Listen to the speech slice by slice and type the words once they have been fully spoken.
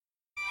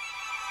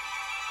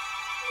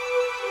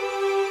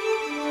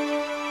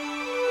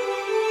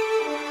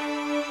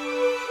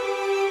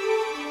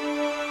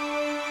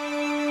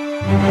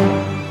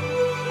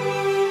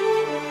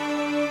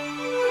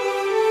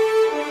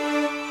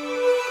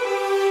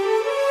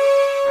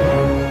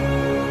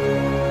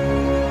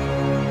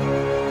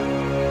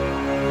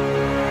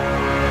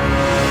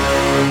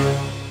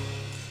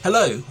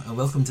Hello, and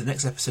welcome to the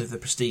next episode of The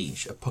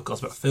Prestige, a podcast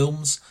about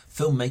films,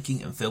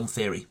 filmmaking and film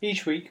theory.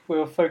 Each week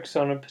we'll focus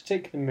on a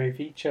particular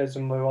movie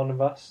chosen by one of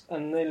us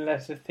and then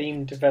let a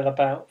theme develop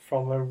out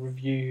from a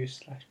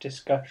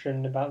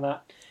review/discussion about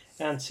that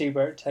and see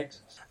where it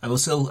takes us. And we'll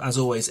still, as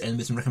always, end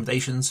with some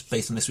recommendations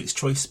based on this week's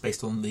choice,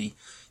 based on the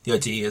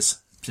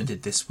ideas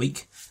presented this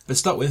week. But to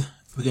start with,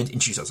 we're going to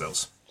introduce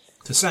ourselves.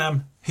 So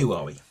Sam, who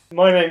are we?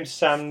 My name's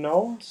Sam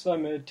Knowles.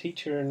 I'm a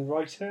teacher and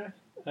writer.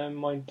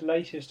 My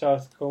latest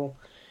article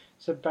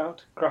is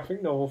about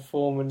graphic novel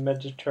form and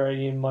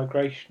Mediterranean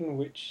migration,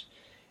 which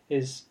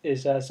is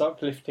as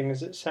uplifting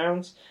as it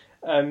sounds.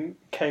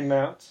 Came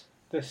out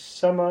this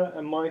summer,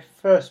 and my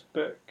first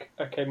book,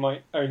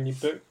 my only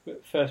book,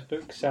 but first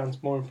book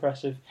sounds more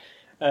impressive,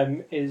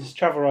 is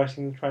Travel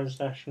Writing the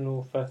Transnational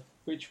Author,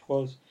 which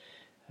was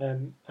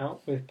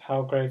out with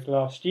Palgrave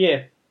last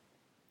year.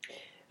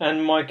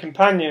 And my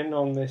companion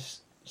on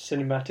this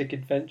cinematic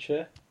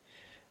adventure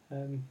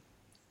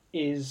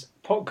is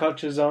pop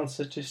culture's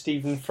answer to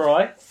Stephen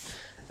Fry,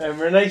 a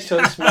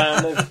Renaissance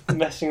man of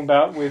messing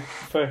about with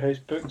photos,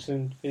 books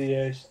and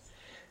videos,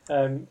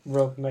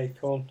 Rob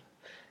Maycorn,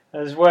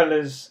 as well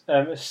as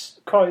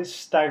quite a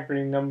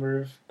staggering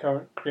number of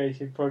current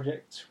creative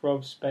projects.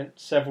 Rob spent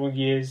several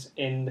years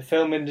in the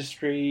film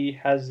industry,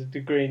 has a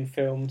degree in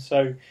film,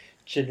 so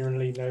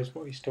generally knows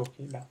what he's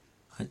talking about.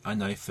 I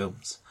know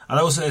films. And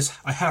also,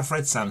 I have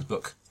read Sam's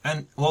book,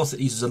 and whilst it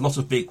uses a lot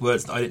of big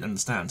words that I didn't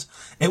understand,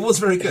 it was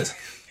very good.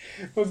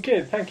 Well,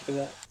 good, thank you for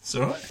that. It's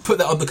alright. Put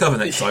that on the cover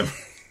next time.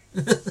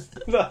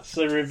 That's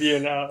a review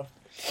and a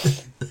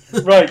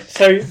half. Right,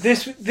 so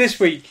this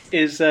week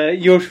is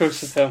your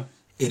choice of film.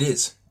 It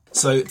is.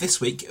 So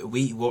this week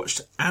we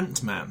watched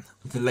Antman,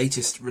 the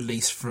latest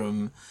release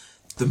from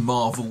the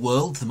Marvel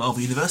world, the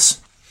Marvel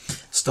universe,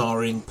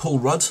 starring Paul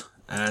Rudd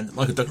and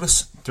Michael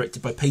Douglas,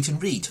 directed by Peyton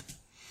Reed.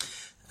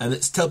 And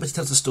it tells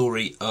the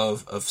story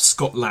of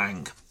Scott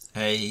Lang,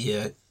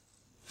 a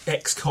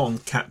ex-con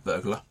cat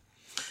burglar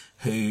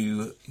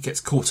who gets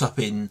caught up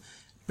in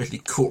basically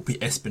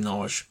corporate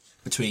espionage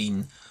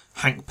between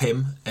Hank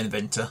Pym, an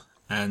inventor,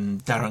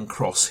 and Darren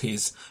Cross,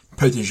 his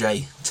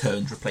protege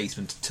turned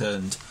replacement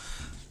turned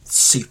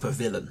super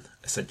villain,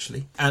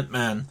 essentially.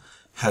 Ant-Man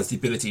has the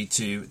ability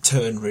to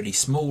turn really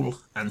small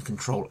and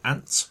control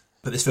ants,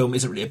 but this film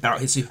isn't really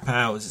about his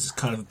superpowers. It's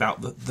kind of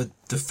about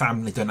the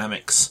family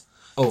dynamics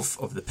of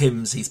the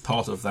Pyms. He's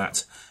part of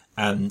that,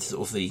 and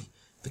sort of the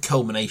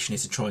culmination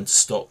is to try and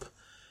stop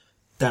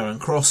Darren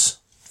Cross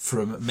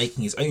from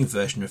making his own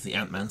version of the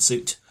Ant-Man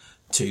suit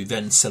to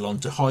then sell on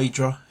to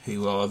Hydra,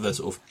 who are the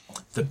sort of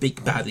the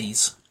big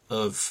baddies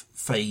of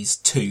Phase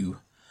 2,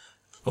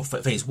 or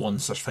Phase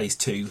 1/Phase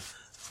 2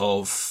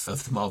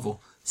 of the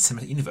Marvel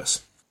Cinematic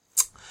Universe.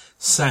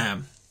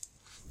 Sam,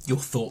 your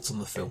thoughts on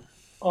the film?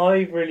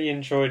 I really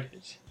enjoyed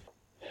it.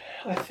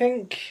 I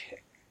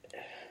think,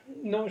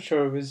 not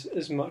sure it was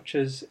as much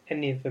as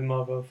any of the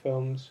Marvel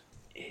films.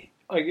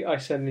 I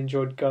certainly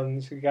enjoyed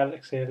Guardians of the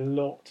Galaxy a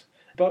lot.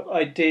 But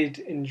I did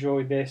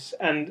enjoy this,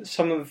 and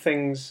some of the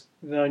things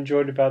that I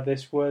enjoyed about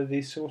this were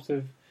the sort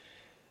of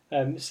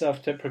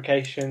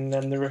self-deprecation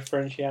and the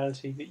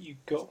referentiality that you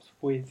got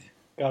with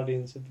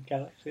Guardians of the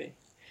Galaxy.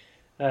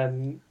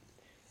 And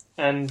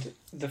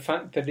the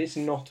fact that it's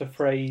not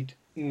afraid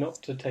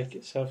not to take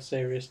itself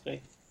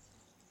seriously,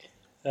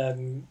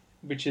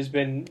 which has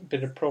been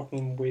a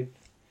problem with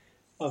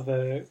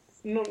other,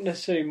 not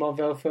necessarily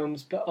Marvel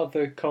films, but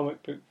other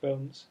comic book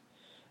films.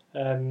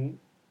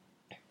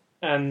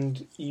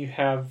 And you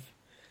have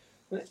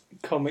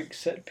comic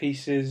set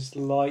pieces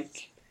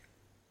like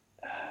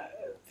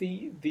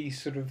the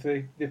sort of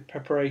the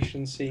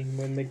preparation scene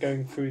when they're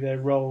going through their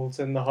roles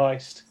in the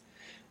heist,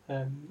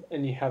 and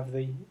you have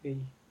the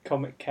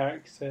comic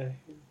character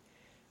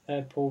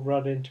Paul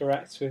Rudd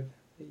interacts with,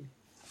 the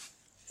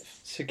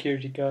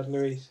security guard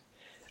Louise,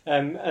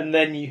 and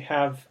then you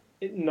have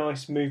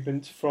nice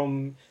movements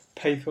from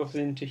pathos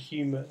into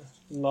humour,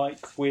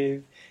 like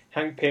with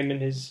Hank Pym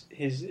and his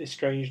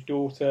estranged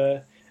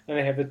daughter, and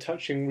they have a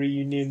touching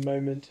reunion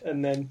moment,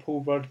 and then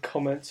Paul Rudd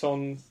comments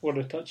on what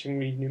a touching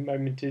reunion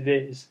moment it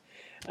is,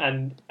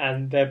 and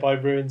thereby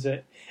ruins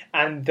it,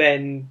 and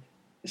then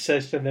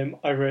says to them,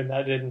 "I ruined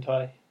that, didn't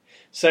I?"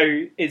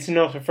 So it's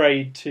not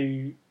afraid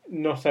to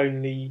not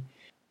only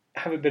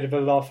have a bit of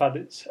a laugh at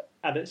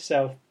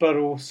itself, but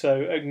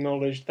also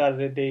acknowledge that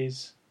it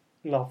is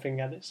laughing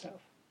at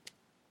itself.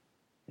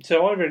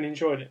 So I really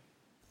enjoyed it.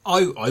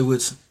 I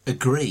would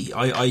agree.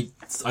 I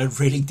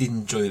really did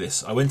enjoy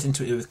this. I went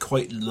into it with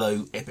quite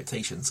low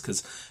expectations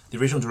because the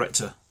original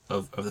director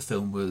of the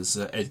film was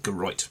Edgar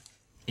Wright,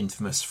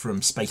 infamous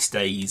from Space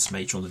Days,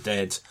 Made Shaun the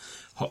Dead,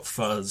 Hot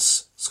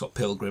Fuzz, Scott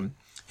Pilgrim,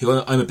 who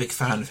I'm a big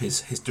fan of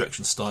his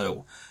direction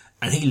style,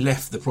 and he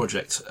left the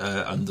project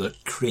under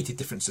creative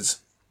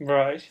differences.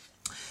 Right.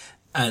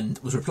 And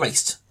was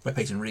replaced by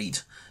Peyton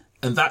Reed.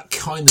 And that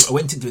kind of, I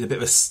went into it with a bit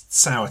of a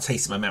sour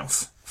taste in my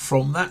mouth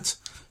from that,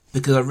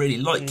 because I really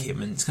like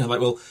him, and it's kind of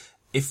like, well,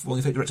 if one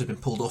of the director had been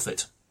pulled off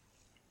it,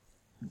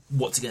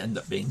 what's it going to end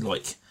up being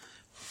like?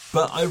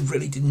 But I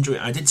really did enjoy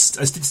it. I did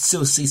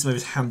still see some of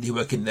his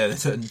handiwork in there. There are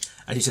certain,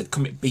 as you said,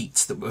 comic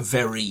beats that were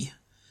very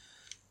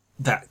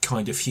that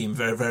kind of humour,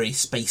 very, very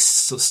space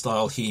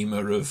style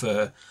humour of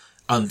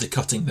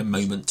undercutting the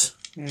moment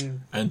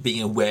and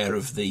being aware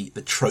of the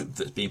trope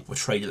that's being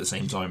portrayed at the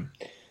same time.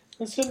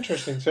 That's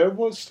interesting. So at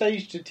what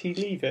stage did he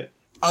leave it?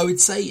 I would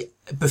say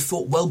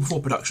well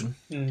before production.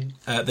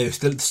 They were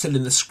still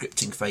in the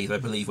scripting phase, I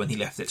believe, when he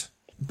left it.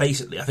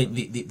 Basically, I think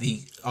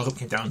the argument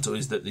came down to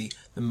is that the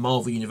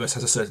Marvel Universe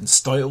has a certain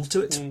style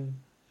to it.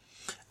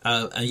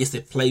 And yes,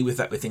 they play with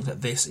that with things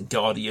like this and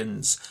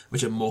Guardians,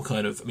 which are more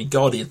kind of... I mean,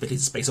 Guardians, but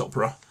it's a space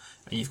opera.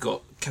 And you've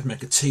got Captain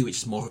America 2, which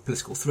is more of a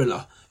political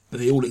thriller. But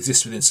they all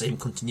exist within the same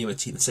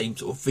continuity, the same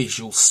sort of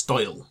visual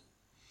style.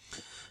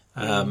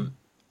 And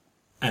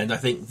I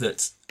think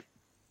that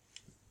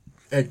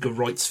Edgar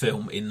Wright's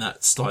film in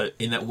that style,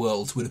 in that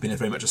world, would have been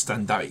very much a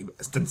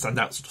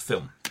standout sort of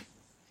film.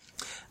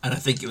 And I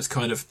think it was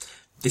kind of,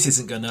 it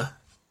isn't going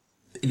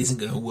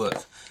to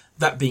work.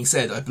 That being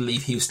said, I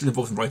believe he was still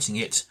involved in writing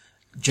it.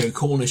 Joe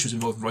Cornish was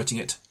involved in writing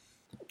it.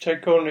 Joe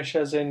Cornish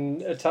as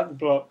in Attack the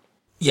Block?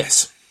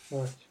 Yes.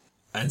 Right.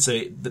 And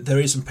so there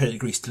is some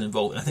pedigree still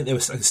involved. And I think I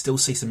could still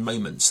see some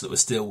moments that were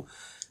still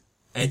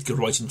Edgar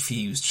Wright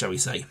infused, shall we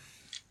say.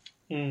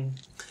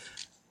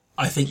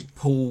 I think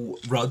Paul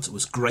Rudd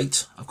was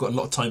great. I've got a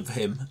lot of time for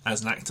him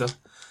as an actor.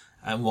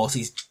 And whilst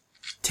he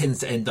tends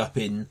to end up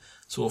in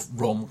sort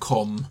of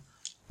rom-com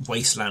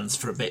wastelands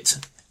for a bit,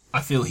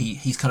 I feel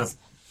he's kind of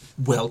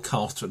well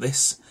cast for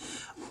this.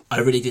 I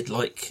really did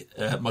like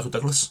Michael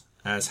Douglas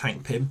as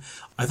Hank Pym.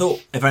 I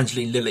thought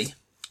Evangeline Lilly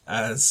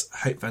as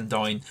Hope Van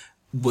Dyne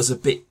was a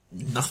bit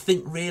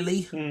nothing,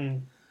 really.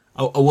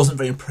 I wasn't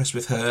very impressed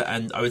with her,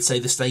 and I would say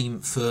the same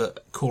for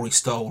Corey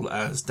Stoll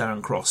as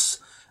Darren Cross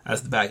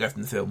as the bad guy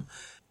from the film.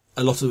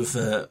 A lot of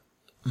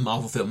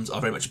Marvel films are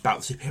very much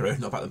about the superhero,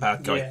 not about the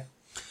bad guy. Yeah.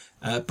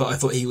 But I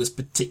thought he was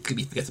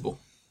particularly forgettable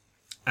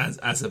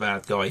as a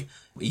bad guy,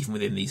 even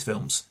within these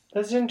films.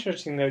 That's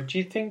interesting, though. Do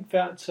you think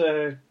that's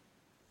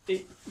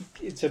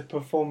it's a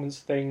performance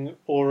thing,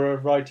 or a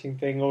writing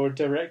thing, or a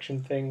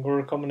direction thing, or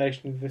a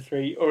combination of the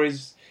three, or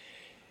was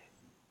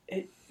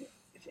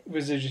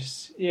it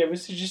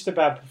just a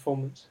bad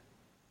performance?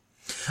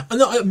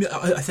 No,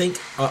 I think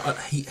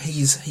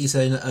he's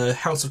a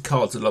House of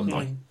Cards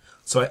alumni,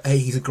 so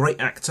he's a great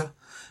actor,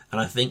 and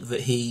I think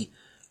that he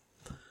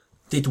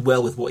did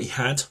well with what he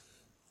had.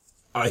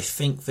 I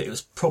think that it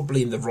was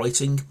probably in the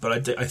writing,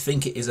 but I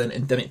think it is an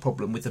endemic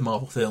problem with the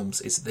Marvel films,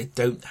 is that they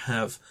don't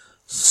have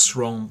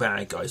strong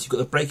bad guys. You've got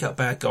the breakout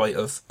bad guy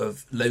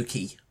of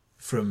Loki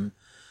from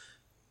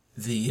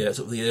the sort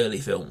of the early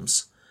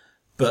films,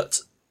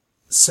 but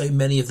so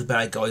many of the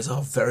bad guys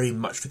are very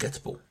much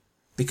forgettable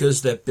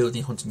because they're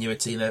building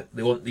continuity and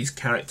they want these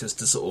characters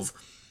to sort of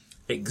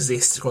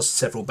exist across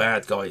several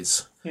bad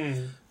guys.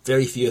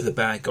 Very few of the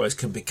bad guys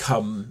can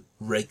become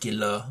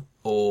regular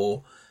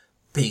or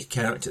big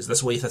characters.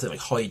 That's why you have something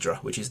like Hydra,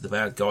 which is the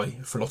bad guy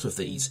for a lot of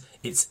these.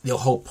 It's the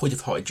whole point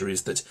of Hydra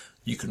is that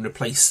you can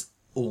replace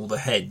all the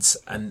heads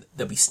and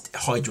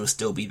Hydra will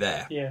still be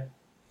there. Yeah.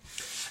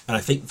 And I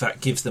think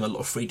that gives them a lot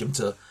of freedom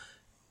to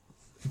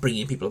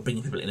bringing people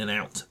in and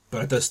out.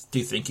 But I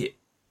do think it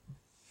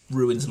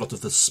ruins a lot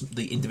of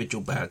the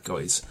individual bad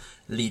guys,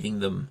 leaving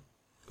them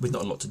with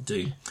not a lot to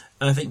do.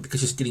 And I think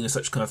because you're dealing with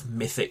such kind of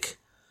mythic,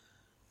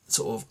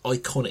 sort of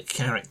iconic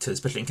characters,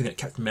 especially in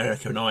Captain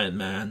America and Iron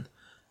Man,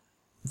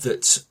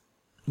 that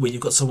when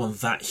you've got someone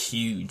that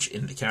huge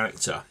in the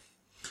character,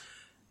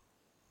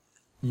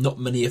 not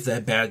many of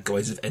their bad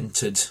guys have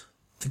entered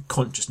the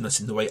consciousness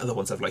in the way other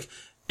ones have. Like,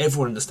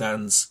 everyone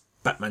understands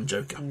Batman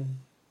Joker.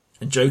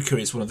 And Joker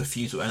is one of the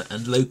few,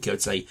 and Loki, I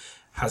would say,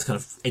 has kind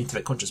of entered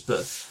that conscious,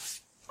 but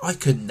I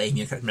couldn't name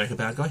you a Captain America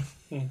bad guy.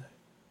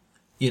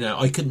 You know,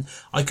 I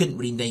couldn't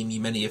really name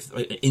you many of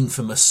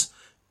infamous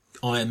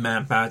Iron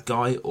Man bad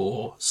guy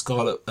or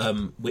Scarlet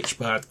Witch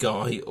bad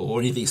guy or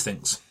any of these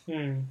things.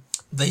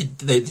 They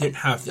don't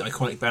have the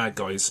iconic bad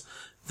guys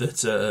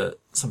that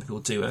some people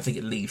do, and I think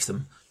it leaves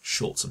them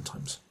short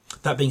sometimes.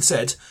 That being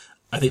said,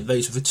 I think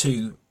those were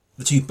the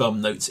two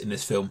bum notes in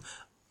this film.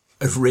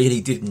 I really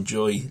did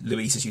enjoy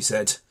Luis, as you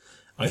said.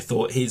 I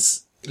thought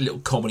his little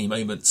comedy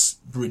moments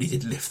really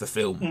did lift the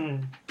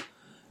film.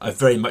 I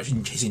very much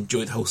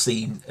enjoyed the whole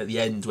scene at the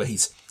end where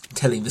he's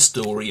telling the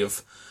story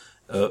of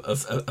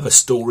a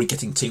story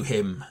getting to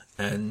him,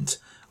 and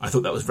I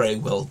thought that was very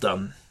well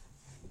done.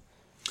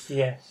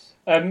 Yes.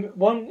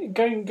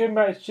 Going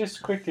back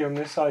just quickly on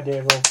this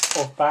idea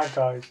of bad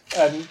guys.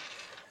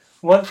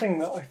 One thing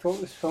that I thought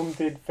this film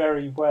did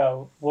very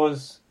well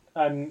was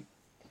the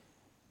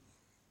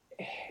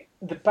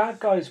bad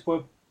guys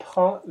were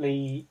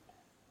partly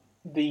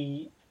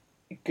the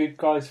good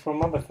guys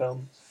from other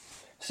films.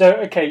 So,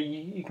 okay,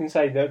 you can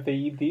say that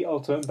the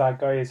ultimate bad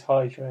guy is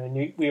Hydra,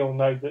 and we all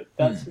know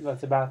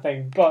that's a bad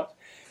thing. But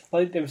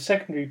like there were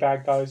secondary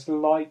bad guys,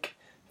 like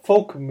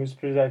Falcon was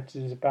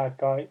presented as a bad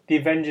guy. The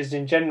Avengers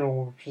in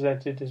general were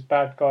presented as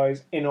bad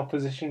guys in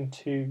opposition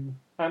to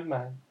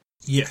Antman.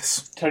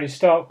 Yes. Tony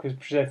Stark was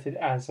presented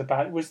as a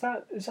bad. Is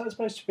that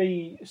supposed to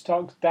be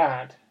Stark's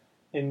dad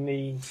in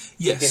the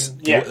Yes.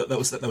 beginning? Yeah. That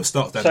was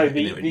Stark's dad. So in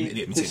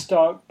the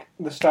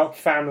the Stark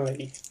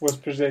family was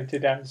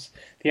presented as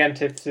the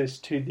antithesis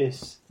to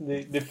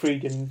the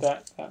freedom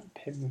that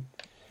Pym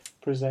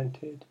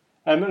presented,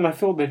 and I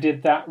thought they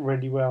did that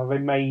really well. They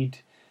made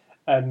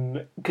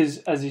because,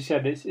 as you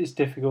said, it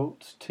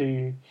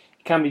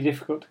can be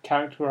difficult to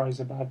characterize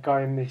a bad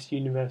guy in this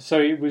universe.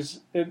 So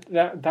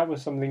that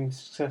was something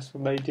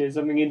successful they did,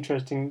 something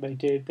interesting they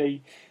did.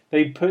 They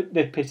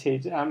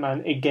pitted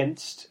Ant-Man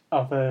against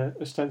other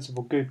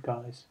ostensible good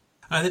guys.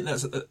 I think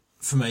that's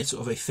from a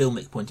sort of a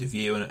filmic point of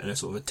view and a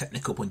sort of a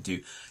technical point of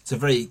view. It's a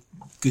very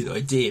good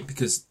idea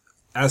because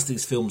as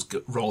these films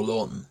roll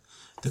on,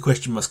 the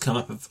question must come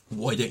up of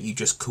why don't you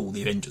just call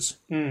the Avengers?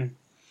 Mm.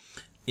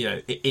 You know,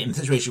 in a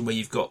situation where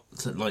you've got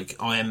like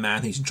Iron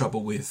Man who's in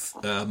trouble with,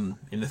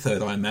 in the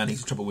third Iron Man, he's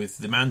in trouble with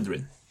the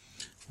Mandarin.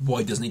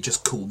 Why doesn't he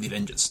just call the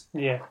Avengers?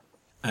 Yeah.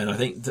 And I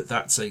think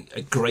that's a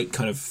great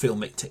kind of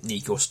filmic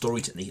technique or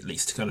story technique, at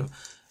least, to kind of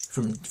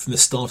from the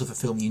start of the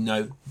film,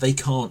 they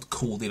can't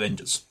call the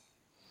Avengers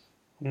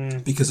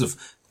because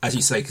of, as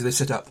you say, because they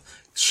set up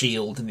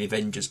Shield and the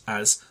Avengers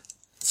as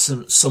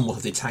somewhat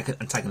of the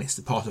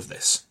antagonist, part of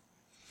this.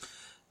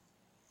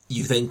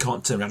 You then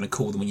can't turn around and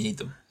call them when you need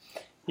them.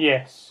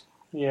 Yes,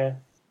 yeah,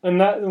 and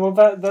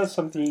that's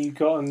something you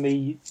got on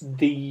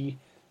the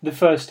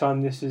first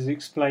time this is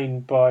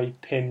explained by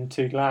Pym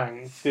to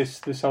Lang.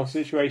 This whole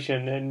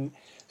situation, and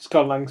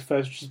Scott Lang's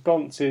first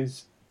response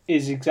is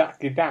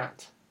exactly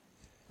that.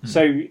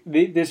 So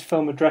this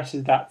film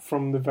addresses that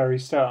from the very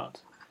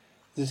start.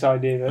 This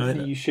idea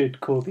that you should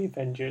call the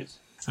Avengers.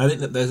 I think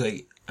that there's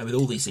with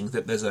all these things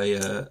that there's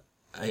a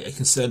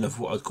concern of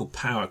what I'd call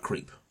power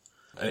creep.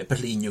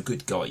 Particularly in your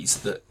good guys,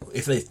 that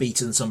if they've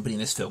beaten somebody in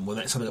this film, well,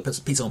 that's something that puts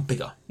a piece on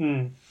bigger.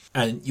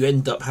 And you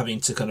end up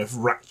having to kind of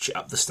ratchet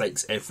up the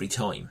stakes every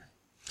time.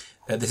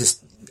 This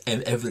is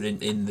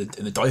evident in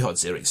the Die Hard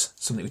series,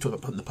 something we talked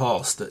about in the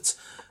past that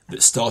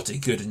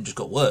started good and just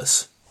got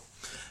worse.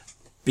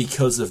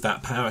 Because of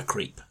that power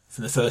creep.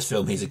 From the first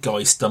film, he's a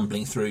guy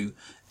stumbling through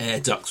air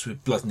ducts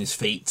with blood on his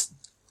feet,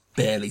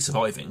 barely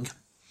surviving.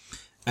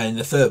 And in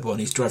the third one,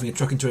 he's driving a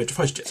truck into a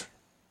fighter jet.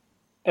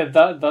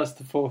 That's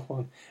the fourth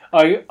one.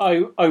 I'll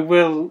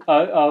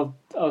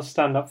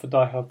stand up for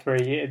Die Hard 3.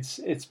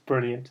 It's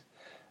brilliant.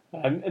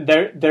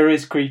 There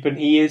is creep, and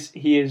he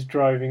is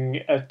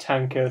driving a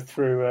tanker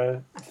through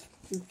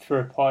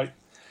a pipe.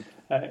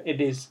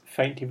 It is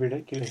faintly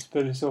ridiculous,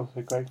 but it's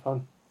also great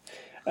fun.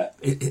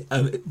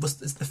 Was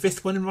the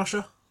fifth one in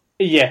Russia?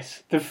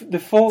 Yes, the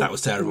fourth. That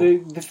was terrible.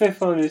 The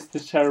fifth one is the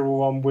terrible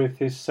one with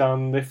his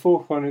son. The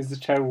fourth one is the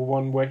terrible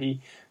one where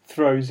he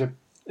throws a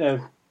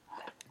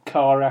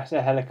car at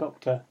a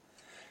helicopter.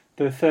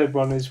 The third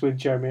one is with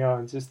Jeremy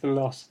Irons. It's the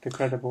last, the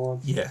credible one.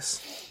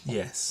 Yes.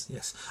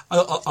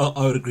 I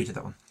would agree to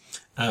that one.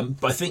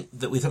 But I think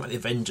that with something like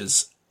the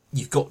Avengers,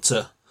 you've got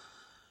to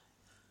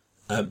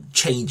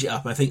change it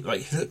up. And I think,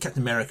 like,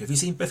 Captain America. Have you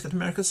seen both Captain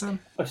America, Sam?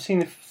 I've seen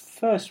the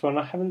first one.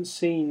 I haven't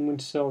seen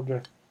Winter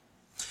Soldier.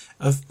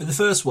 In the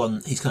first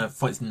one, he's kind of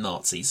fighting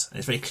Nazis, and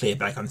it's very clear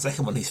back. On the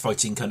second one, he's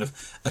fighting kind of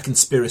a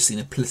conspiracy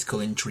and a political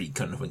intrigue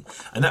kind of thing.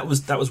 And that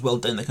was well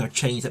done. They kind of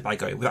changed that bad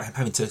guy without him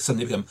having to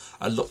suddenly become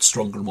a lot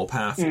stronger and more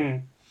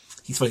powerful.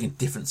 He's fighting a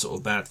different sort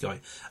of bad guy.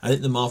 I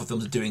think the Marvel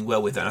films are doing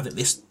well with that. I think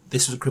this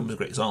was a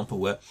great example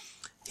where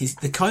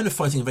they're kind of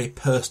fighting a very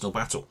personal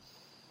battle.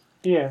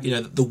 Yeah. You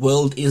know, the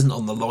world isn't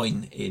on the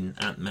line in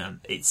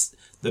Ant-Man. It's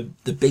the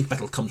big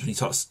battle comes when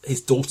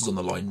his daughter's on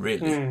the line,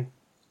 really.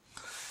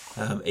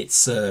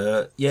 It's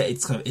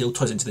kind of, it all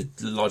ties into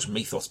the larger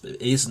mythos, but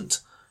it isn't.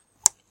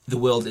 The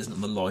world isn't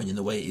on the line in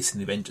the way it is in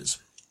the Avengers.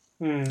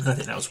 And I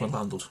think that was well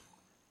handled.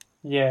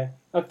 Yeah,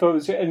 I thought it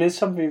was, and it's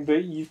something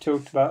that you've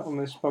talked about on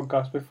this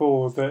podcast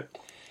before, that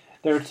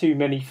there are too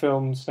many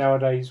films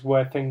nowadays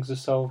where things are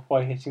solved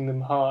by hitting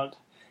them hard.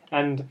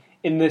 And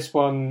in this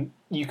one,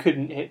 you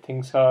couldn't hit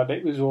things hard.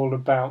 It was all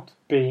about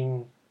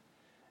being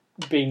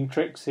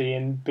tricksy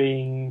and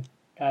being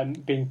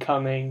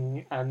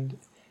cunning and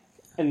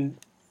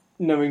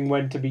knowing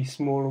when to be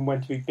small and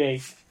when to be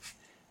big.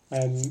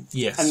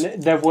 Yes.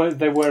 And there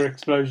were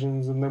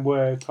explosions and there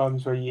were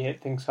times where you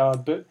hit things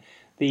hard, but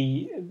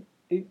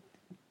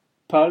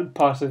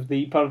part of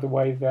the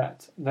way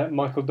that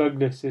Michael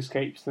Douglas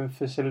escapes the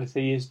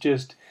facility is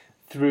just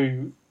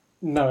through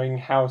knowing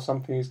how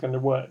something is going to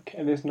work,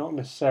 and it's not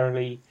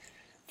necessarily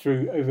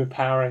through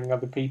overpowering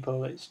other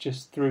people. It's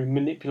just through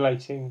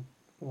manipulating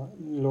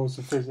laws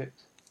of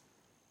physics.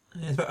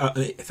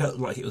 It felt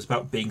like it was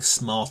about being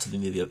smarter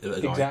than the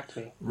other guy,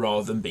 exactly,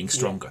 rather than being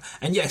stronger. Yeah.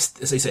 And yes,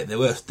 as I said, there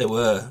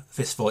were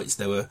fist fights,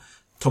 there were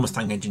Thomas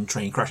Tank Engine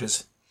train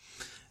crashes,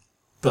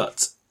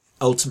 but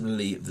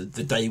ultimately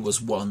the day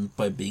was won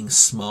by being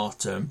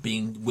smarter and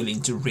being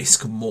willing to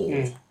risk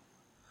more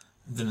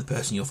than the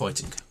person you're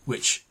fighting,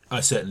 which I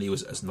certainly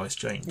was a nice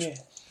change.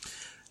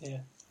 Yeah.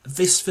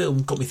 This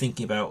film got me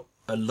thinking about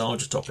a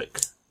larger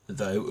topic,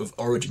 though, of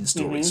origin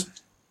stories.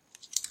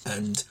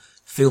 And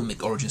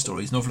filmic origin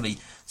stories. Not really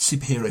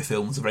superhero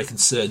films are very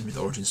concerned with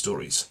origin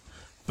stories.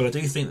 But I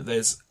do think that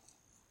there's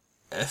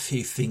a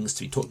few things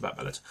to be talked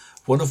about it.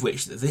 One of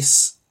which, that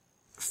this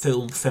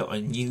film felt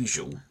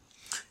unusual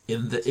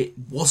in that it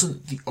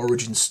wasn't the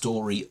origin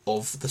story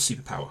of the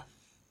superpower.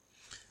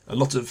 A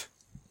lot of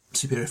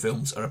superhero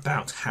films are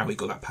about how he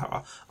got that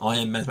power.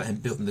 Iron Man's about him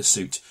building the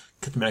suit.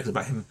 Captain America's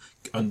about him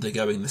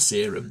undergoing the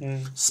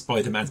serum.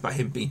 Spider-Man's about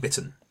him being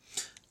bitten.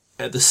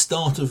 At the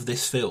start of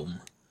this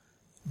film,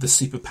 the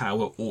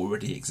superpower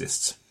already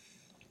exists.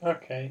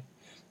 Okay.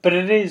 But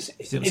it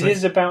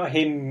is about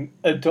him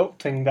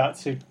adopting that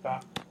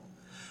superpower.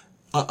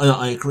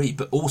 I agree,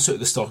 but also at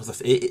the start of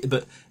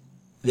but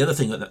the other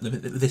thing that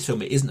this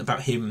film, it isn't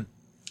about him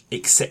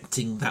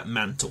accepting that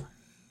mantle.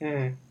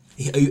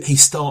 He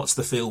starts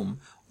the film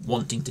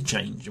wanting to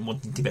change and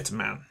wanting to be a better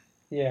man.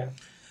 Yeah.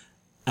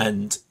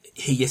 And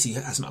he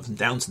has some ups and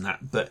downs in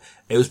that, but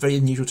it was very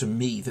unusual to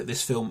me that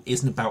this film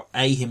isn't about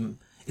him.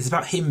 It's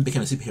about him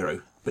becoming a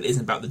superhero, but it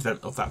isn't about the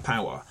development of that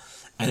power,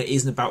 and it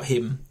isn't about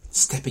him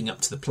stepping up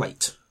to the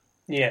plate.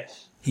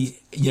 Yes.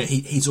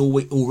 He's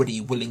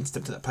already willing to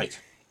step to that plate.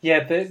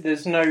 Yeah,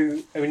 there's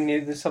no. I mean,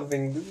 there's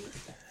something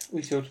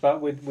we talked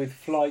about with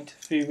Flight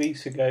a few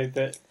weeks ago,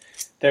 that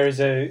there is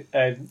a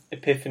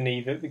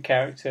epiphany that the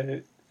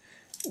character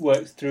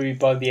works through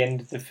by the end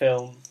of the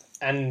film,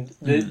 and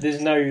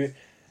there's no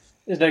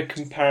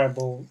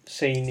comparable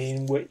scene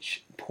in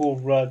which Paul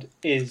Rudd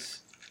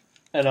is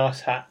an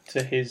asshat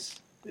to his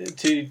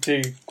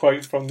to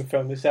quote from the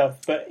film itself,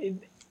 but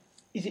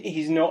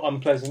he's not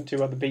unpleasant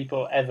to other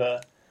people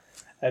ever,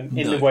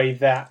 in the way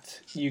that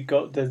you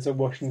got Denzel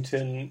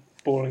Washington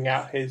bawling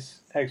out his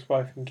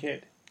ex-wife and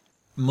kid.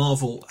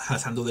 Marvel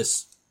has handled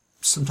this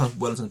sometimes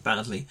well and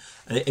badly,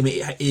 and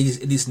it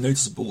is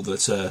noticeable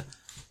that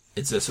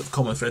it's a sort of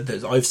common thread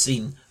that I've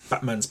seen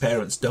Batman's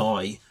parents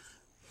die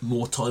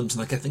more times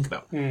than I can think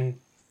about.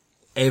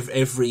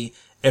 Every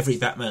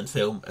Batman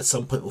film at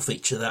some point will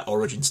feature that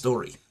origin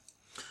story.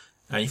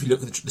 And if you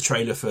look at the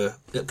trailer for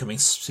the upcoming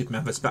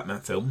Superman vs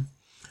Batman film,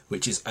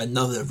 which is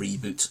another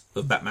reboot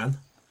of Batman,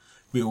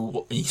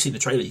 and you see the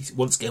trailer,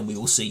 once again we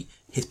will see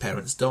his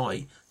parents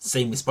die.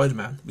 Same with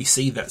Spider-Man. We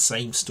see that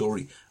same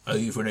story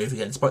over and over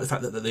again, despite the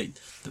fact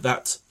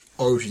that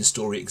origin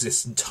story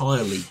exists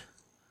entirely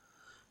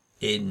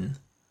in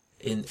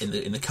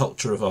the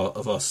culture of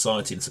our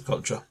society and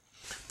subculture.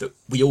 That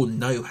we all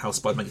know how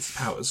Spider-Man gets his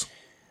powers.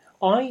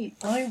 I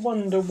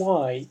wonder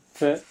why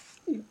that.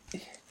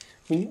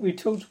 We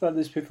talked about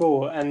this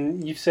before,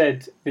 and you've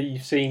said that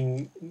you've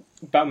seen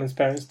Batman's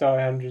parents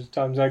die hundreds of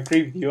times. I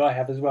agree with you, I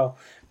have as well.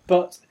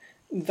 But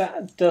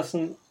that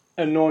doesn't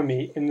annoy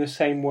me in the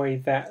same way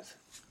that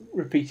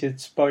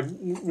repeated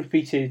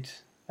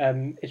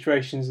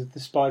iterations of the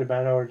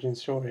Spider-Man origin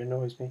story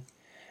annoys me.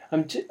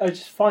 I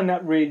just find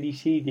that really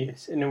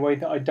tedious in a way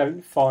that I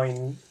don't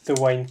find the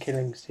Wayne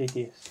killings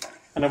tedious.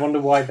 And I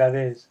wonder why that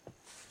is.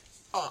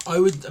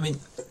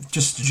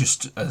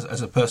 Just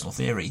as a personal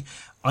theory,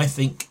 I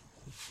think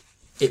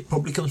it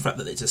probably comes from the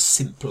fact that it's a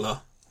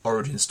simpler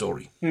origin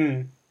story.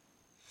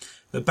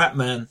 The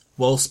Batman,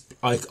 whilst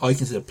I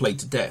consider played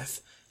to death,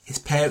 his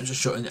parents are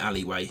shot in an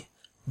alleyway.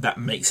 That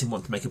makes him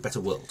want to make a better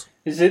world.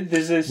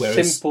 There's a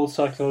simple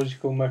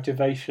psychological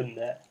motivation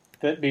there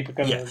that people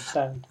can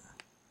understand.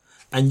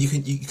 And you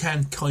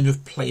can kind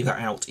of play that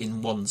out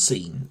in one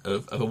scene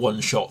of a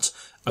one shot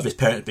of his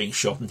parents being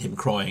shot and him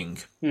crying.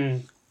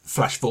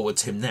 Flash forward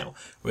to him now.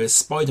 Whereas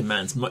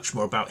Spider-Man's much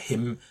more about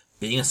him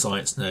being a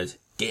science nerd,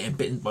 getting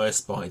bitten by a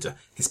spider,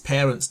 his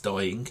parents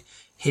dying,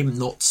 him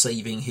not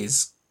saving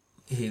his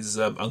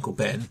Uncle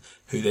Ben,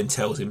 who then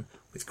tells him,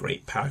 with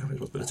great power comes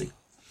responsibility,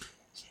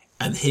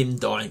 and him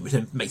dying, which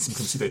then makes him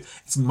become superhero.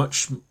 It's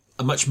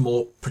a much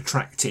more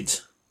protracted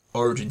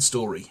origin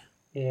story.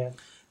 Yeah.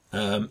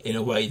 In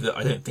a way that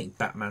I don't think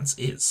Batman's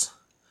is.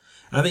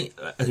 And I think,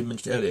 as we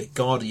mentioned earlier,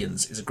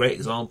 Guardians is a great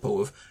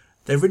example of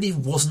there really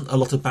wasn't a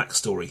lot of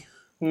backstory.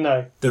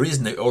 No. There is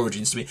no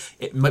origins to me.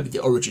 It might be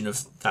the origin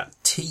of that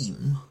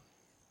team,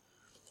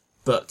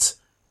 but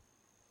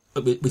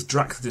with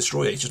Drax the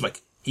Destroyer, it's just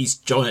like, he's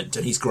giant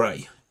and he's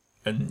grey.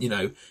 And,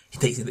 he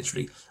takes it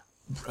literally.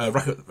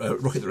 Rocket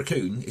the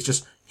Raccoon, it's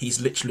just,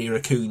 he's literally a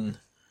raccoon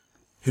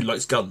who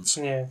likes guns.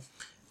 Yeah.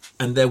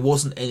 And there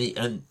wasn't any,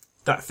 and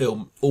that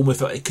film almost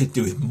felt it could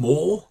do with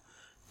more,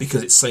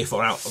 because it's so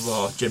far out of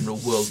our general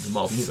world of the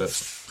Marvel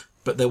Universe.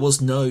 But there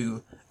was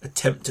no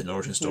attempt at an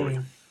origin story.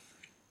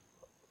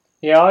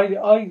 Yeah,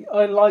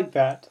 I like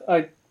that.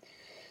 I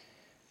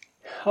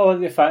like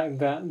the fact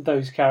that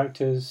those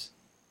characters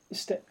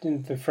stepped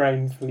into the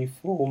frame fully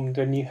formed,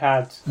 and you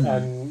had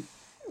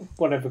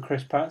whatever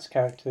Chris Pratt's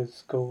character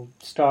is called,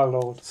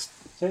 Star-Lord, is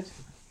it?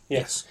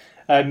 Yes.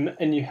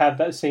 And you had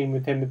that scene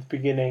with him at the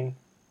beginning,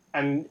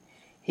 and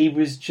he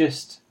was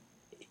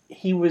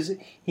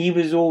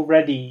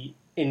already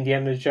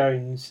Indiana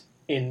Jones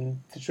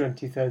in the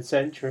 23rd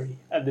century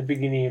at the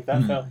beginning of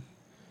that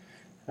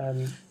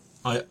film.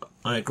 I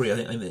agree. I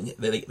think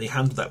they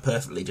handled that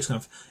perfectly. Just kind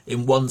of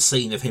in one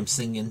scene of him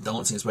singing and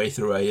dancing his way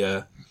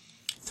through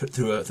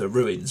through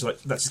ruins.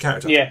 Like, that's his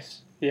character.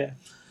 Yes. Yeah.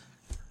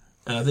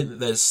 And I think that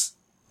there's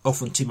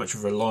often too much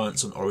of a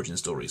reliance on origin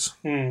stories.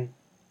 I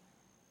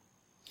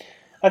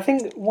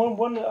think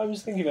one I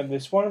was thinking about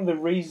this. One of the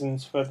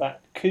reasons for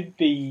that could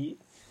be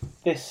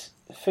this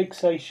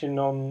fixation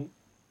on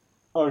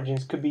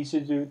origins could be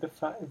to do with the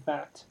fact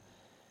that,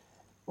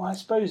 well, I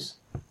suppose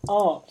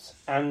art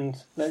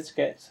and let's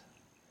get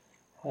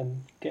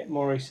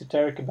more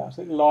esoteric about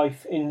it.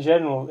 Life in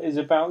general is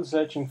about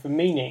searching for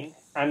meaning,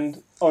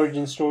 and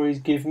origin stories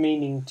give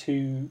meaning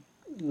to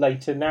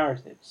later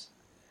narratives.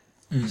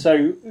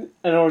 So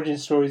an origin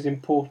story is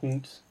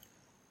important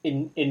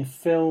in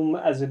film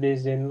as it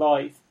is in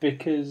life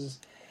because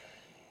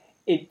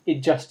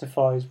it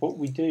justifies what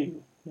we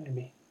do,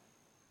 maybe.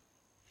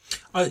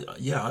 I do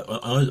take that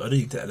a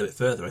little bit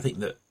further. I think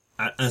that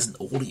as an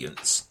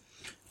audience,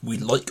 we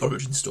like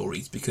origin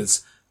stories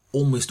because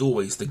almost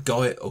always the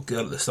guy or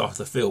girl at the start of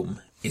the film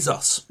is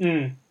us.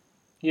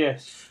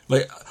 Yes.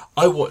 Like,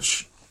 I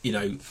watch,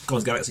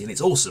 Guardians Galaxy and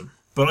it's awesome,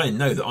 but I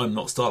know that I'm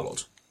not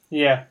Star-Lord.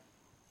 Yeah.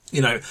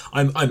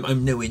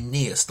 I'm nowhere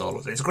near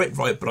Star-Lord. It's a great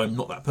ride, but I'm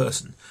not that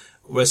person.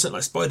 Whereas something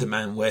like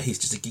Spider-Man, where he's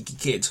just a geeky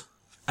kid,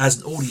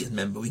 as an audience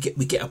member, we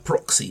get a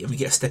proxy and we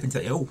get a step into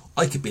that. Oh,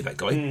 I could be that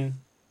guy. And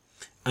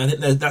I think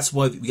that's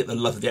why we get the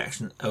love of the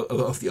action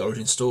of the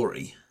origin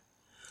story.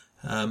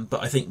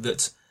 But I think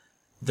that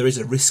there is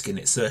a risk in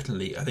it.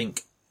 Certainly, I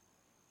think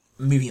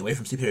moving away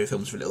from superhero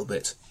films for a little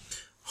bit,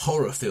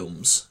 horror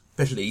films,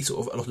 especially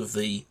sort of a lot of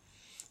the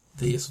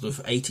sort of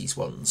 80s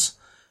ones,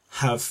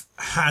 have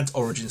had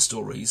origin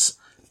stories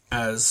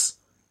as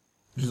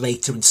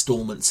later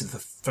instalments in the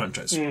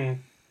franchise.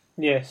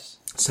 Yes.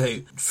 So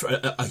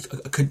I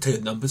couldn't tell you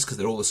the numbers because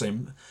they're all the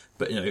same.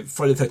 But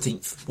Friday the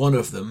 13th, one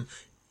of them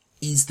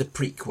is the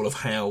prequel of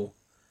how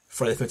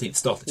Friday the 13th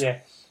started.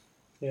 Yes.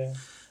 Yeah.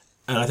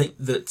 And I think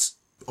that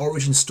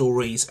origin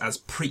stories as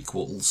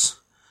prequels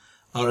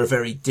are a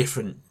very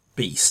different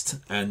beast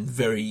and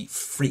very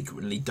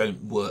frequently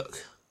don't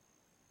work.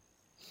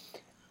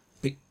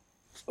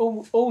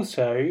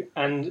 Also,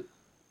 and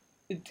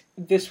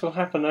this will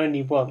happen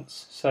only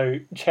once, so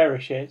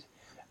cherish it.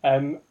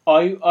 I'm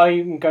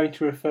going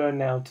to refer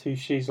now to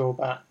She's All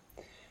That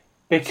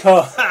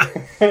because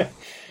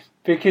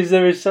because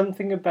there is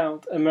something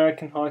about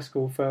American high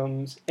school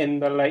films in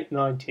the late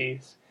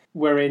 90s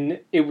wherein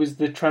it was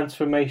the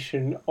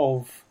transformation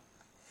of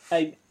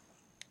a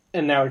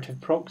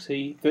narrative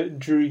proxy that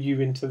drew you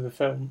into the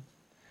film.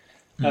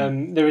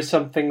 There is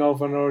something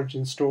of an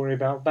origin story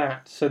about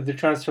that. So the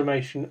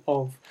transformation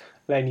of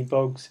Laney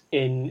Boggs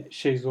in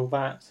She's All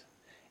That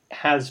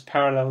has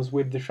parallels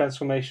with the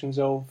transformations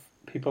of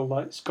people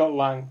like Scott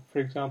Lang, for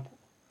example.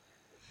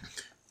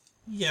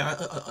 Yeah,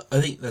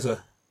 I think there's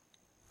a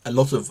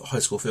lot of high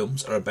school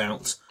films are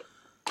about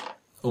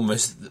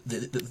almost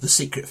the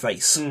secret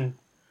face.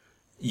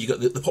 You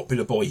got the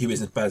popular boy who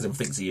isn't as bad as everyone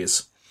thinks he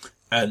is,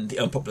 and the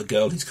unpopular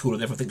girl who's cooler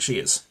than everyone thinks she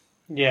is.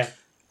 Yeah.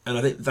 And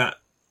I think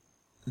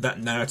that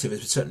narrative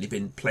has certainly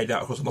been played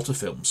out across a lot of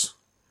films.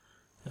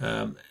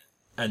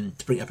 And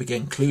to bring it up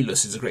again,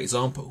 Clueless is a great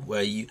example,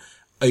 where you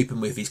open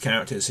with these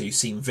characters who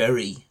seem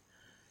very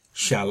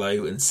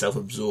shallow and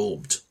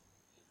self-absorbed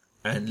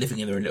and living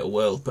in their own little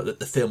world, but that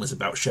the film is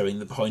about showing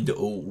that behind it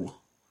all,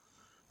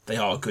 they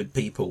are good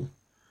people,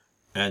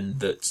 and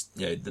that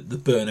the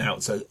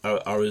burnouts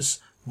are as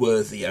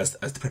worthy as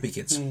the preppy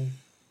kids.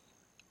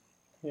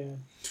 Yeah.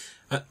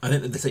 I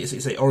think that they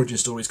say origin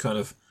stories kind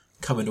of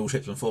come in all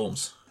shapes and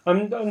forms.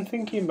 I'm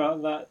thinking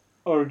about that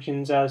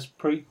origins as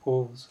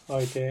prequels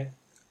idea,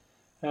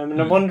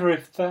 and I wonder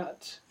if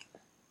that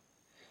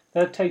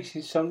takes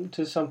you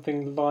to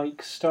something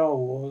like Star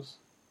Wars,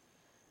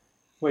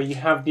 where you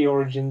have the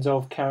origins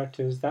of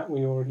characters that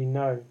we already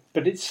know,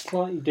 but it's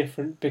slightly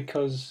different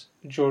because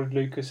George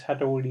Lucas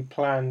had already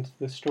planned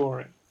the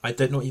story. I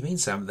don't know what you mean,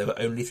 Sam. There were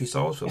only a few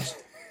Star Wars films.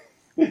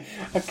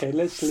 Okay,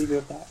 let's leave it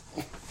at that.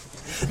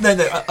 No.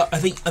 I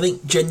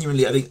think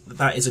genuinely, I think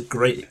that is a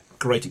great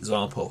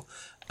example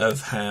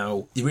of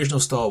how the original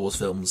Star Wars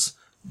films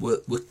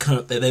were kind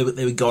of they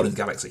were Guardians of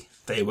the Galaxy.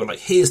 They were like,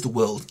 here's the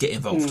world, get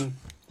involved.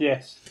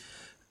 Yes.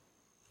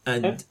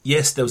 And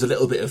yes, there was a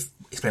little bit of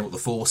explain what the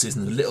Force is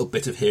and a little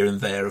bit of here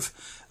and there of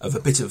a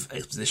bit of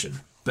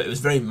exposition, but it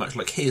was very much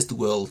like, here's the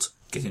world,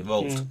 get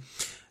involved.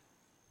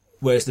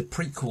 Whereas the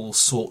prequels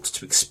sought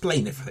to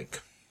explain everything.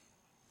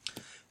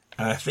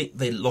 And I think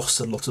they lost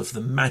a lot of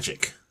the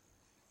magic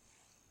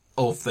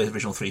of the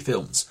original three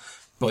films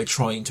by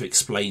trying to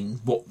explain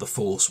what the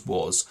Force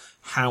was,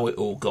 how it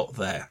all got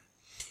there.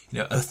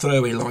 A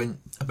throwaway line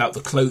about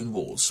the Clone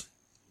Wars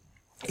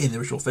in the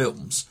original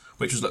films,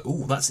 which was like,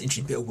 oh, that's an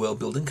interesting bit of world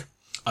building.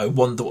 I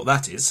wonder what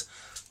that is.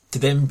 To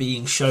them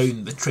being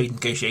shown the trade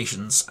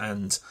negotiations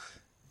and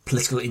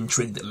political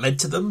intrigue that led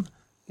to them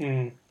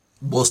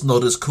was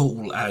not as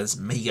cool as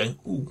me going,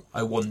 oh,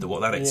 I wonder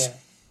what that is. Yeah.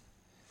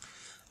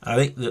 And I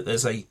think that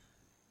there's a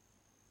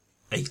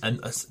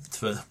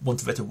for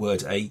want of a better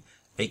word, a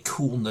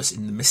coolness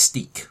in the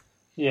mystique.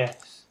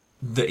 Yes.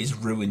 That is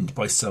ruined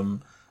by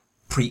some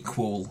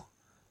prequel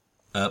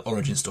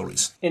origin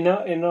stories. In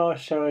our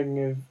showing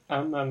of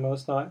Antman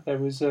last night, there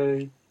was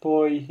a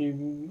boy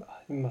who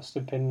must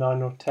have been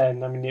 9 or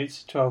 10. I mean,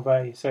 it's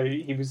 12A, so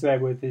he was there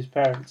with his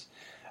parents.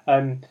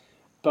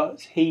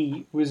 But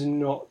he was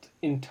not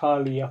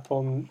entirely up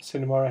on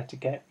cinema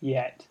etiquette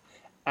yet,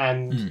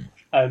 and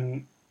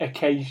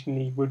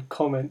occasionally would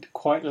comment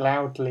quite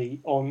loudly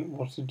on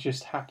what had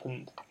just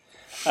happened.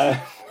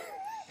 And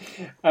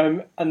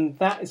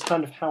that is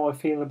kind of how I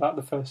feel about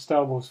the first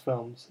Star Wars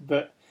films,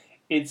 that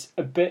it's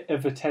a bit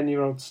of a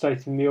 10-year-old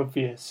stating the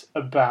obvious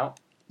about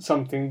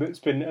something that's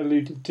been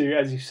alluded to,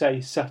 as you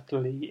say,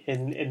 subtly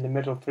in the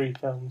middle three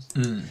films.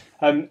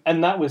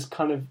 And that was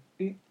kind of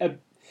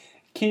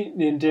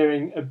cutely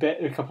endearing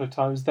a couple of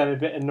times, then a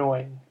bit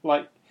annoying.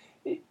 Like,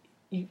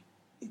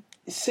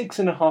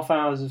 6.5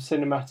 hours of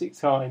cinematic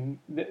time,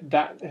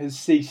 that has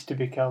ceased to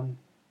become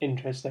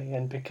interesting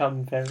and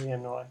become very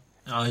annoying.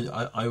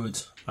 I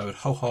would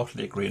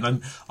wholeheartedly agree,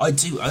 and I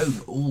do own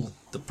all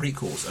the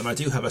prequels, and I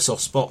do have a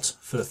soft spot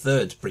for the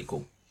third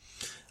prequel.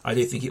 I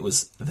do think it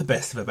was the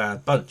best of a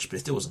bad bunch, but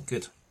it still wasn't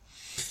good.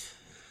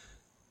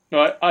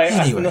 No, I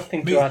have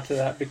nothing to add to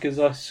that, because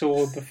I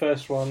saw the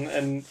first one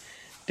and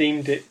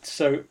deemed it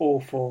so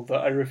awful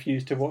that I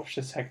refused to watch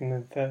the second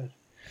and third.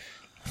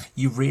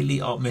 You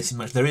really aren't missing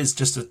much. There is,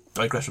 just a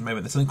digression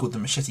moment, there's something called the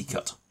machete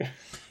cut,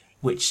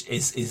 which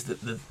is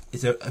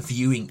a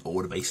viewing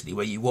order, basically,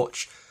 where you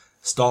watch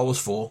Star Wars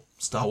 4,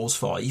 Star Wars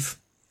 5,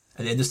 and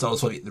at the end of Star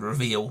Wars 5 you get the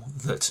reveal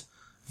that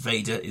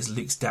Vader is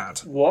Luke's dad.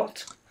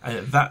 What? And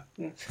at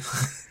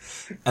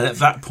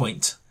that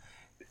point,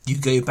 you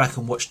go back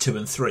and watch 2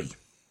 and 3.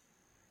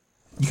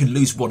 You can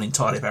lose 1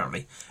 entirely,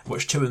 apparently.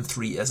 Watch 2 and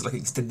 3 as like an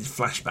extended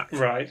flashback,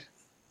 right,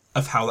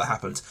 of how that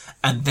happened,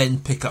 and then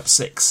pick up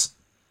 6.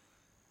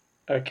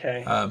 Okay.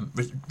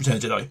 Return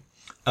of the Jedi,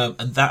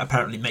 and that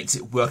apparently makes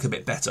it work a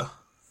bit better.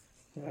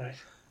 Right.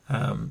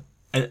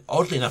 And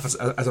oddly enough,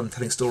 as I'm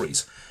telling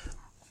stories,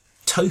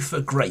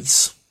 Topher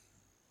Grace,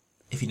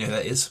 if you know who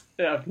that is.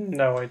 I have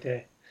no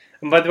idea.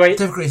 And by the way,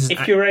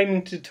 if you're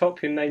aiming to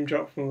top your name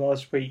drop from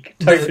last week,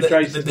 Topher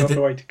Grace is not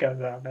the way to go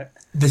about it.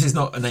 This is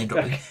not a name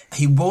drop. Okay.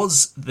 He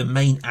was the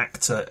main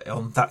actor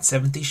on That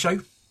 70s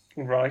Show.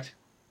 Right.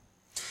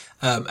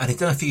 And he's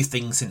done a few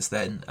things since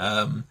then.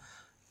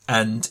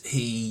 And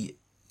he,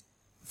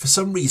 for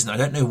some reason, I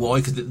don't know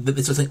why, because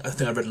this is a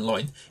thing I read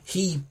online,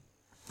 he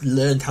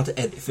learned how to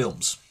edit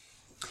films.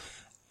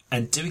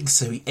 And doing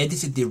so, he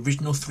edited the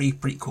original 3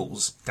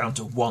 prequels down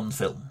to 1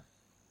 film,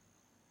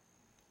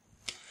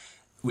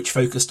 which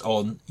focused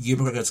on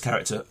Ewan McGregor's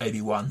character,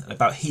 Obi-Wan, and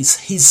about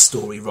his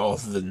story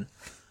rather than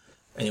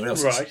anyone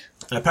else's. Right.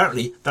 And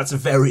apparently, that's a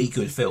very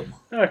good film.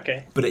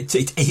 Okay. But it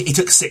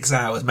took 6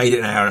 hours, made it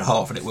an hour and a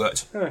half, and it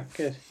worked. Oh,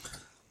 good.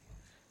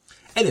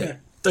 Anyway,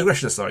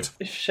 digression aside.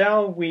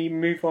 Shall we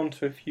move on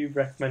to a few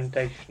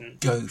recommendations?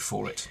 Go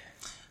for it.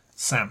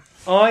 Sam.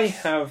 I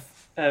have,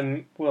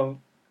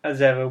 as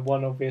ever,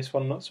 one obvious,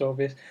 one not so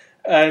obvious.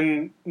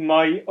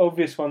 My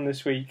obvious one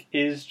this week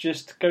is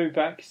just go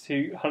back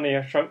to Honey,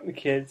 I Shrunk the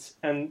Kids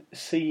and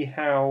see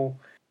how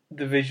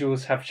the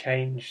visuals have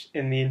changed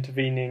in the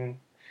intervening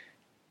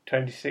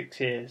 26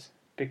 years.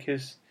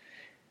 Because,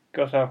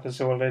 God help us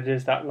all, it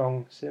is that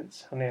long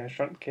since Honey, I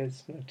Shrunk the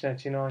Kids,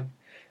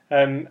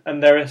 1989.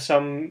 And there are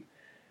some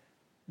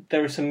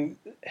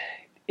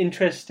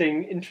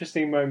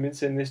interesting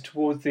moments in this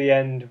towards the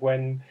end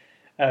when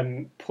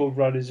Paul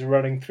Rudd is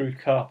running through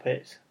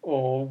carpet,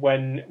 or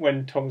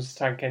when Tom's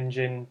tank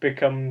engine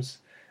becomes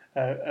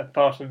a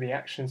part of the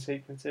action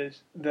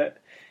sequences that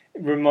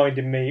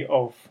reminded me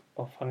of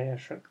Honey, I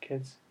Shrunk the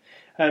Kids.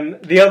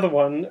 The other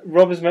one,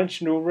 Rob has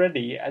mentioned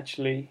already,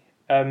 actually,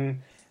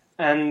 and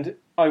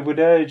I would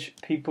urge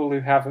people who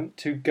haven't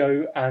to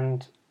go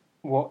and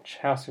watch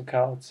House of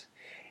Cards,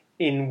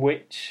 in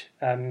which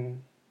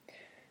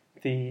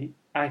the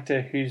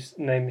actor whose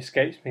name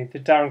escapes me, the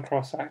Darren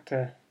Cross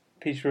actor,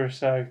 Peter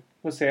Russo.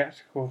 What's the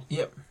actor called?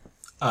 Yep.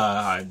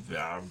 I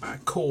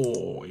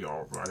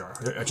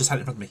just had it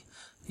in front of me.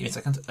 Give me a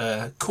second.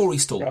 Corey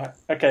Stoll. Right,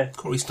 okay.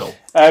 Corey Stoll.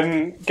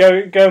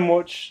 Go and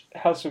watch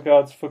House of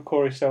Cards for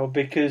Corey Stoll,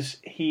 because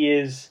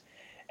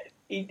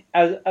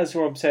as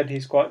Rob said,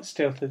 he's quite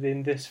stilted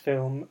in this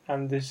film,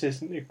 and this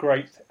isn't a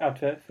great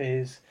advert for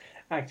his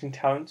acting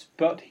talents,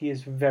 but he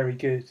is very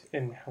good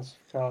in House of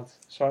Cards,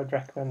 so I'd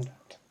recommend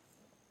that.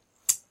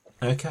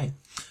 Okay.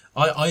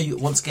 I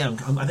once again,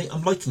 I think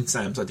I'm liking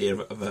Sam's idea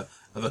of a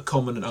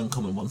common and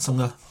uncommon one, so I'm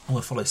gonna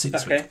follow suit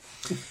this week.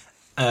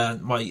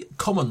 My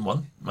common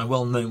one, my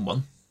well-known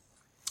one,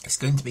 is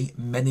going to be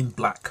Men in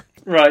Black.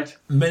 Right.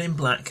 Men in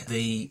Black,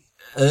 the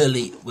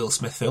early Will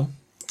Smith film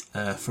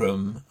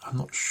from, I'm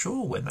not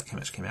sure when that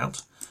came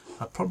out.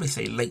 I'd probably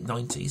say late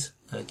 90s.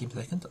 Give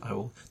me a second.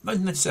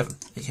 1997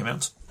 it came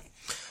out.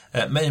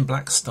 Men in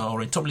Black,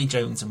 starring Tommy Lee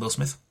Jones and Will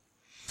Smith.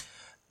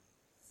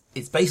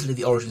 It's basically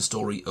the origin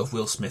story of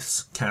Will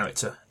Smith's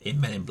character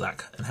in Men in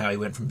Black and how he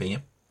went from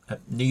being a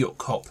New York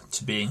cop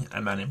to being a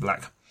man in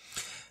black.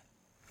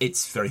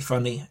 It's very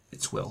funny.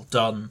 It's well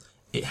done.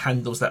 It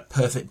handles that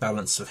perfect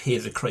balance of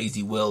here's a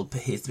crazy world,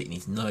 but here's the bit you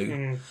need to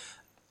know.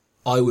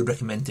 I would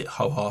recommend it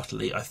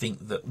wholeheartedly. I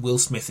think that Will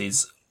Smith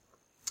is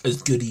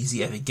as good as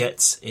he ever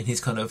gets in his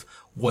kind of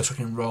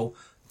voice-acting role.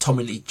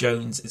 Tommy Lee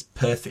Jones is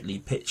perfectly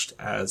pitched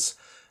as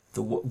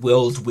the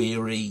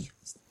world-weary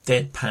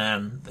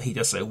deadpan that he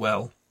does so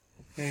well.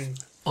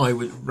 I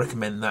would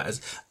recommend that.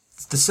 As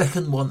the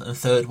second one and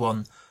third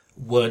one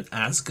weren't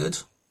as good.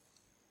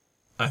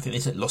 I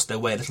think they lost their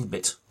way a little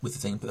bit with the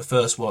thing, but the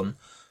first one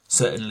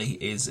certainly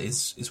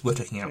is worth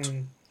checking out.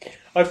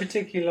 I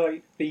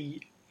particularly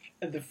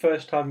like the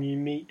first time you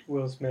meet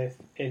Will Smith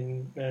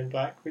in Men in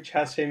Black, which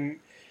has him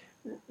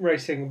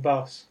racing a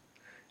bus,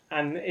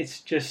 and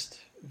it's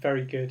just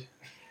very good.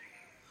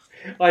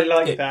 I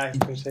like that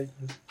action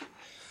sequence.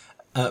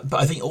 But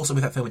I think also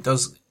with that film,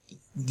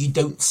 you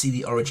don't see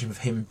the origin of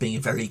him being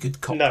a very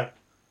good cop. No.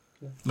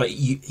 Like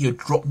you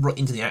drop right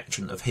into the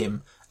action of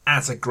him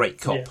as a great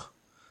cop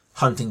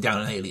hunting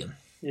down an alien.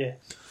 Yes.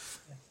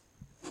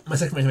 My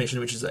second recommendation,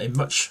 which is a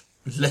much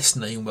less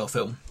known well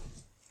film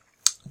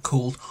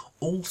called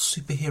All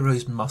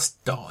Superheroes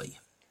Must Die.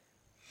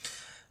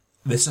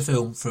 This is a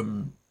film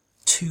from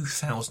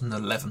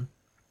 2011.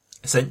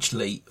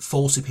 Essentially,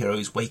 4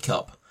 superheroes wake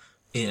up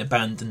in an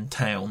abandoned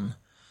town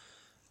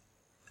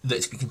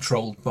that's been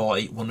controlled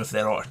by one of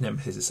their arch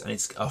nemesis,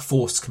 and are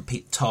forced to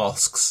complete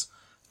tasks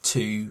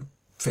to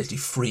effectively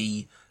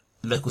free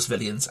local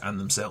civilians and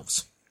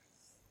themselves.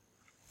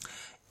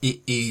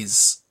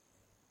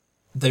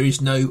 There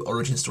is no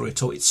origin story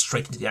at all. It's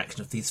straight into the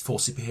action of these 4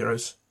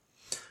 superheroes.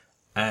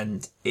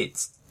 And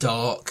it's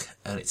dark,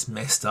 and it's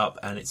messed up,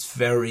 and it's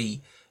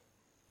very,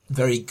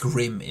 very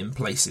grim in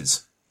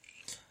places.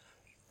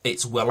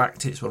 It's well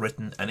acted, it's well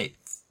written, and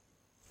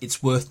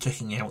it's worth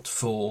checking out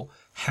for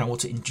how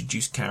to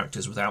introduce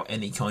characters without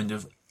any kind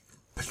of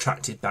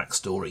protracted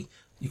backstory.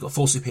 You've got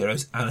 4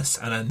 superheroes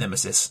and a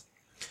nemesis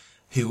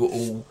who are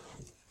all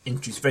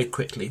introduced very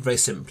quickly, very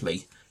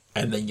simply,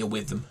 and then you're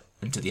with them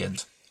until the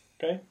end.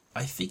 Okay.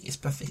 I think it's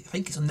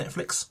on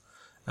Netflix.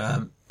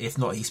 If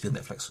not, it used to be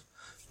on Netflix.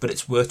 But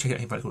it's worth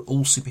checking out. Called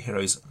All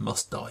Superheroes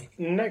Must Die.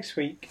 Next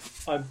week,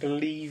 I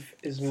believe,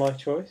 is my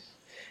choice.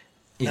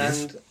 It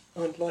is. And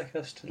I'd like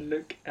us to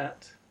look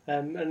at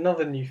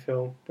another new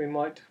film.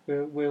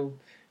 We'll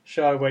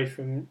shy away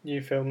from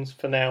new films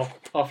for now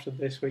after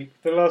this week.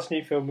 The last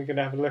new film we're going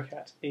to have a look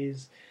at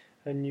is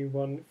a new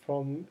one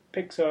from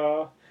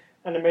Pixar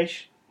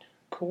Animation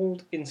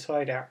called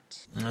Inside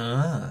Out.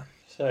 Ah.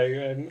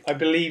 So I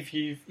believe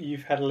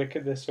you've had a look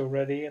at this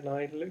already, and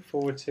I look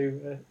forward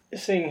to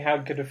seeing how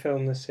good a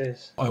film this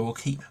is. I will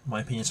keep my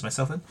opinions to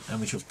myself then,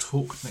 and we shall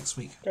talk next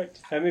week.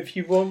 Great. If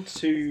you want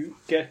to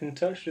get in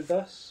touch with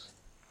us,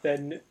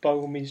 then by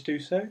all means do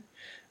so.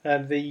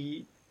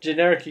 The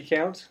generic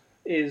account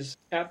is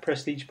at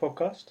Prestige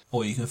Podcast.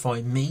 Or you can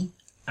find me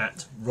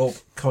at Rob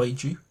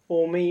Kaiju.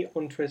 Or me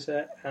on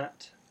Twitter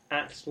at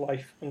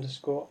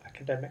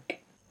 @life_academic.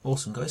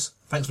 Awesome, guys.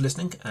 Thanks for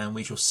listening, and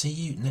we shall see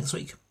you next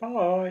week.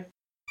 Bye.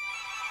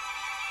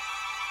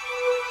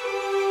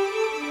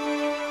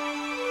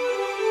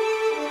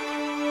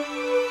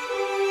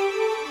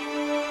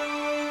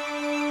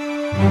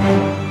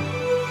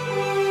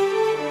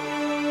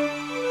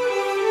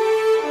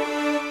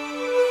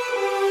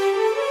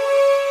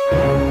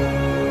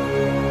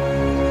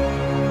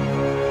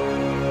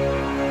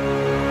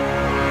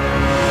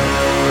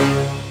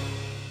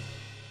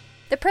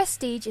 The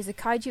Prestige is a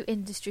Kaiju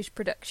Industries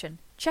production.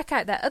 Check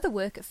out their other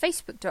work at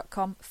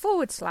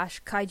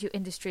facebook.com/Kaiju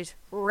Industries.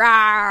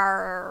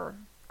 Rawr!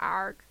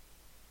 Arg.